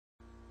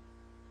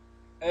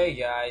Hey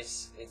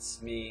guys,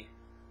 it's me.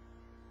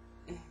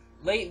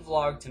 Late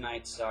vlog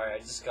tonight, sorry, I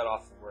just got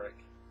off of work.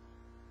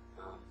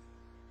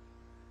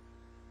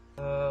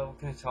 Um, what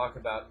can I talk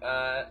about?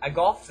 I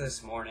golfed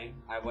this morning.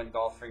 I went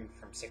golfing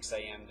from 6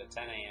 a.m. to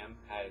 10 a.m.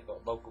 at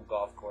a local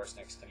golf course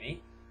next to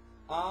me.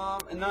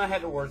 And then I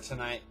had to work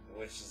tonight,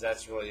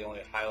 that's really the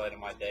only highlight of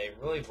my day.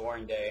 Really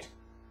boring day.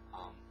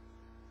 Um,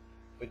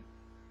 but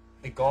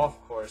the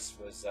golf course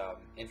was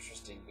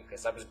interesting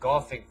because I was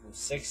golfing from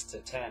 6 to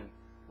 10,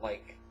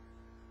 like,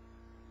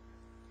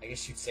 I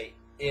guess you'd say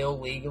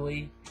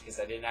illegally, because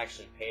I didn't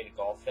actually pay to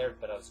golf there,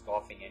 but I was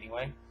golfing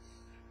anyway.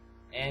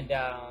 And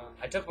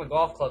I took my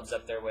golf clubs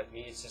up there with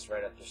me. It's just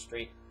right up the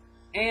street.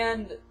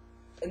 And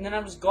then I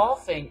was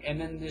golfing, and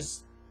then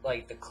this,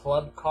 like, the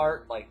club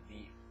cart, like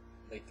the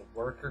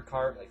worker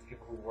cart, like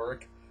people who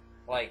work,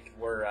 like,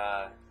 were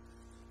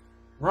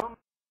roaming,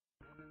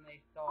 and then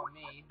they saw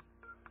me.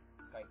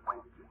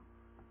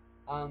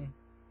 Um,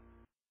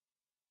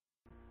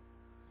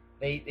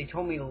 they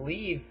told me to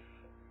leave,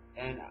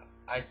 and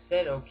I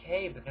said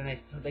okay, but then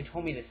they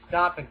told me to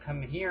stop and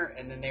come here,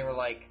 and then they were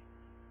like,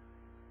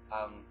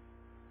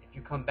 if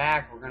you come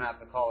back, we're gonna have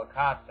to call the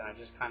cops. And I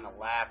just kind of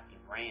laughed and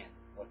ran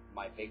with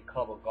my big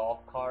club of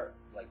golf clubs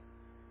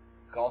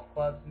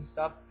and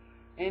stuff.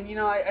 And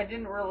I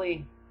didn't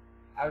really.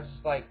 I was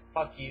just like,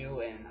 fuck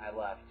you, and I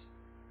left.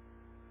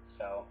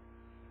 So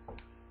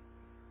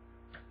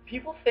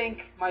people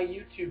think my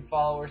YouTube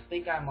followers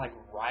think I'm like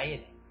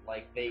rioting,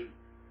 like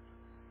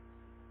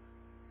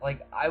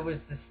I was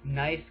this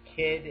nice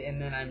kid, and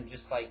then I'm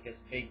just like this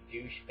big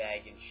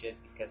douchebag and shit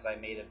because I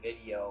made a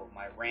video,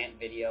 my rant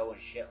video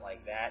and shit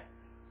like that,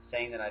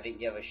 saying that I didn't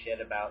give a shit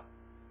about,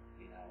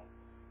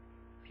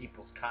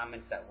 people's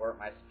comments that weren't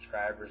my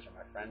subscribers or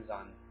my friends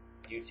on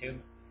YouTube.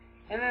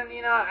 And then,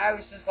 I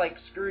was just like,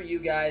 screw you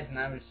guys, and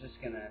I was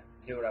just gonna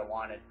do what I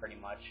wanted pretty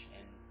much,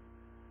 and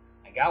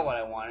I got what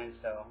I wanted,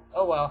 so,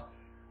 oh well.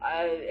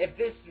 If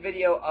this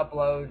video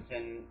uploads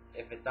and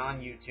if it's on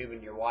YouTube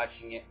and you're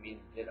watching it,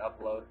 means it did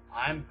upload.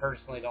 I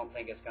personally don't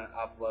think it's going to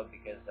upload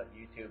because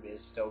YouTube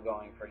is still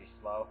going pretty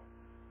slow.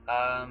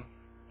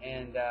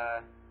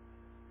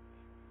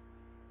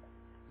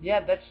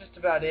 Yeah, that's just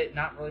about it.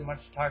 Not really much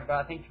to talk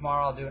about. I think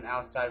tomorrow I'll do an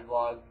outside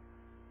vlog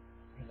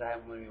because I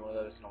haven't done one of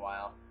those in a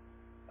while.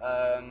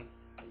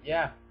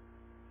 Yeah,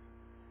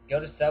 go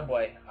to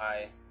Subway.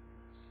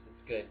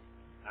 It's good.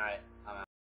 Alright.